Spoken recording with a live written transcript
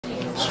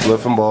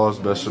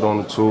SpliffzNBars, best shit on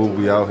the tube.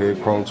 We out here,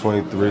 Chrome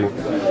 23.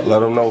 Let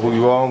them know who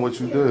you are and what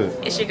you did.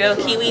 It's your girl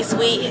Kiwi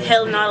Sweet,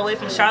 hailing all the way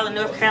from Charlotte,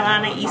 North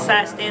Carolina, East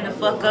Side, stand the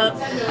fuck up.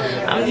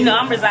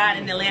 I'm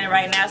residing in Atlanta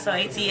right now, so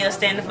ATL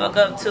stand the fuck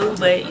up too.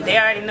 But they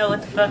already know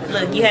what the fuck.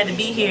 Look, you had to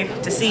be here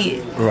to see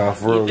it. Nah,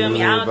 for real, you feel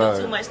me? I don't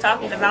do too much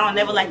talking because I don't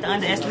never like to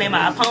underestimate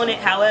my opponent.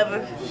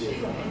 However,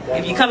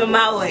 if you coming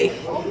my way,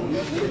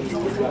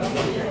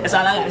 that's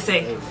all I gotta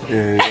say.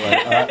 Yeah,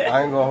 like,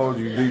 I ain't gonna hold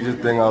you. Did your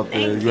thing out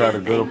there. You had a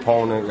good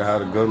opponent. You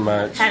had a good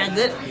match. Had a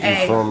good.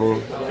 You feel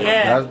me?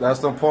 Yeah. That's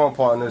the important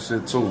part in this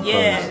shit too.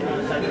 Yeah.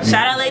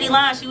 Shout out Lady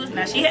Lon. She was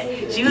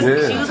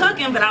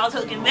hooking, but I was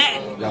hooking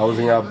back. I was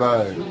in your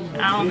bag.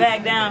 I don't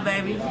back down,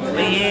 baby.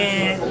 But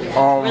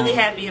yeah, really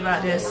happy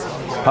about this.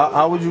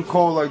 How would you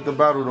call like the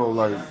battle though?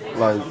 Like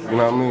you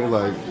know what I mean?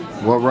 Like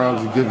what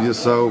rounds you give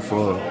yourself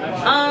or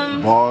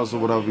bars or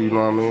whatever, you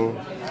know what I mean?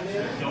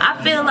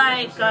 I feel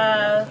like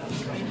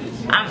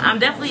I'm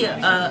definitely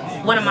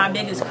one of my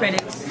biggest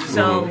critics.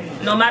 So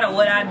no matter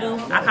what I do,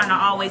 I kind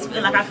of always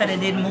feel like I could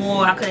have did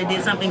more. I could have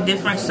did something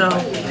different. So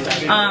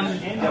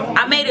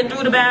I made it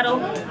through the battle.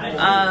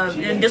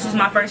 And this was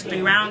my first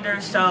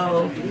 3-rounder.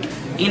 So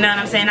you know what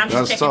I'm saying? I'm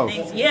just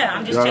checking things. Yeah,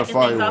 I'm just checking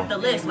things off the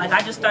list. Like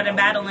I just started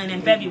battling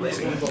in February.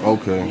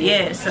 Okay.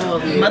 Yeah. So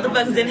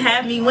motherfuckers didn't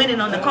have me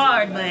winning on the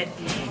card, but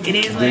it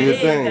is what it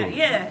is.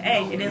 Yeah.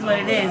 Hey, it is what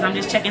it is. I'm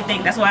just checking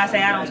things. That's why I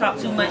say I don't talk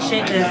too much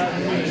shit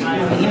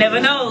because you never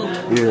know.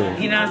 Yeah.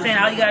 You know what I'm saying?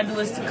 All you gotta do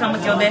is to come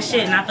with your best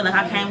shit, and I feel like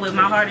I came with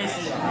my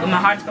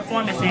hardest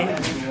performance,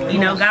 and you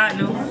know, God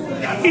knew.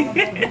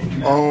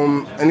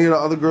 Any of the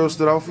other girls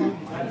stood out for you?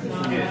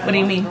 What do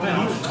you mean?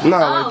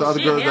 Like the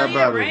other girls that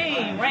battled.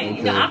 Rain. Okay.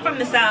 You know, I'm from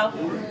the South.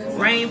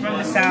 Rain from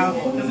the South.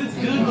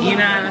 You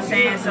know what I'm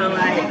saying? So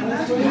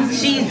like,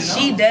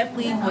 she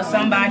definitely was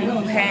somebody who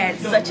had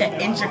such an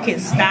intricate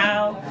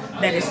style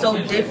that is so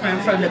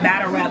different from the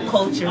battle rap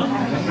culture.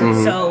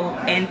 So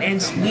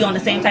and we on the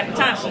same type of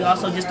time. She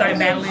also just started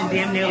battling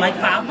damn near like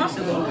 5 months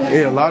ago.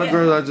 Yeah, a lot of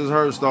girls I just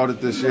heard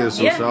started this year.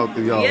 So shout out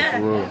to y'all.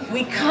 For real.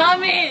 We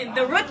coming.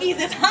 The rookies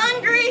is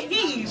hungry.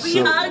 We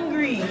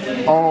hungry.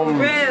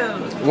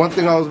 One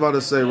thing I was about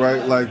to say,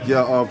 right? Like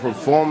your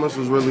performance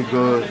was really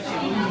good.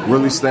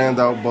 Really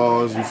standout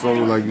bars, you feel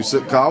me? Like you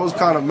said, cause I was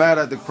kind of mad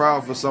at the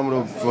crowd for some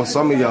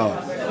of y'all,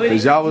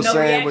 cause y'all was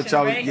saying what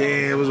y'all was.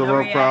 Yeah, it was a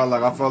rough crowd.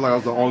 Like I felt like I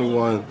was the only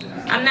one.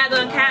 I'm not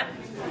gonna cap.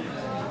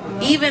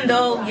 Even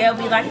though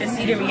we like to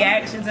see the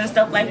reactions and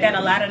stuff like that,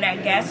 a lot of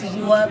that gasses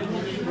you up.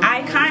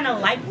 I kind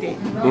of liked it.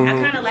 I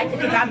kind of liked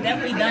it because I've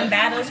definitely done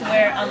battles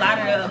where a lot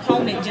of the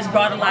opponent just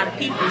brought a lot of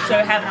people, so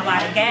they're having a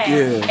lot of gas,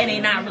 and they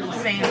not really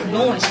saying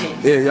doing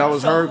shit. Yeah, y'all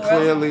was heard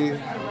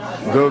clearly.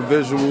 Good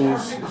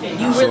visuals.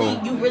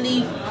 You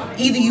really,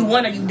 either you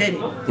won or you did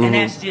it, and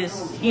that's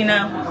just, you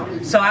know.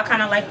 So I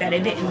kind of like that.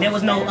 It didn't. There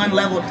was no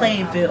unleveled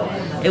playing field.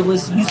 It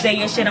was you say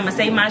your shit, I'm gonna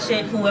say my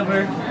shit.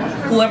 Whoever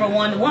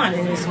won,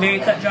 and it's very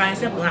cut, dry, and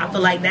simple. And I feel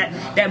like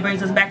that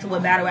brings us back to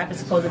what battle rap is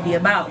supposed to be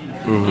about. You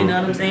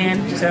know what I'm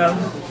saying? So.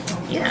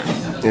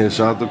 Yeah,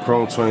 shout out to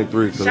Chrome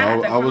 23 because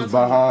I was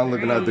behind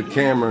looking at the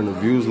camera and the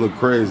views look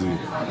crazy.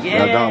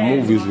 Yeah, I got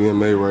movies being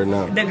made right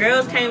now. The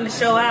girls came to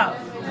show out.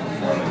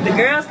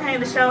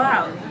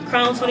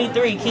 Chrome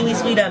 23, Kiwi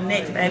Sweet up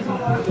next, baby.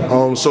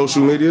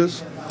 Social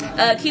medias?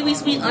 Kiwi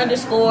Sweet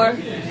 _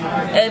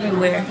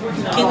 everywhere.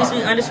 Kiwi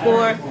Sweet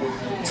 _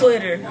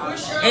 Twitter,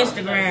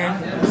 Instagram,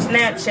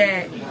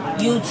 Snapchat,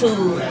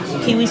 YouTube,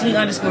 Kiwi Sweet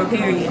 _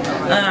 period.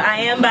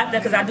 I am about to,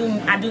 because I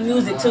do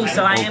music too,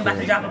 so I am about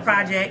to drop a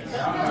project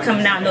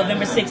coming out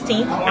November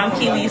 16th. I'm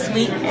Kiwi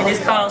Sweet, and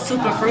it's called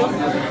Super Fruit.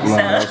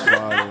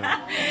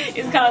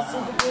 It's called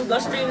Super Fruit. Go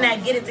stream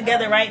that, get it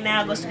together right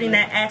now. Go stream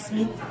that, Ask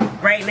Me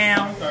right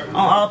now on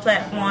all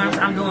platforms.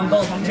 I'm doing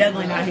both. I'm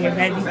juggling out here,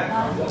 baby.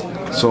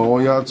 So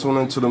all y'all tune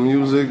into the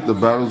music. The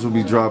battles will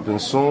be dropping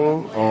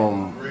soon.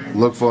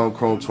 Look for them,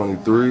 Chrome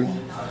 23.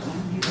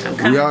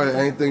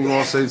 Anything you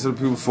want to say to the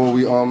people before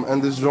we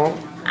end this joint?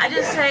 I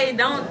just say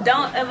don't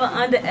ever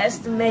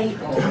underestimate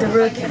the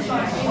rookie.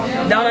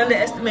 Don't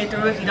underestimate the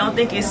rookie. Don't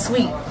think it's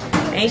sweet.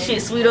 Ain't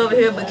shit sweet over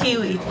here but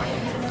Kiwi. You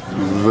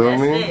feel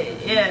me?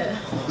 Yeah.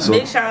 So,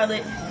 Big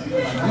Charlotte.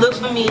 Look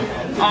for me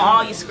on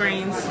all your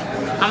screens.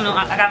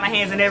 I got my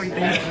hands in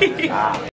everything.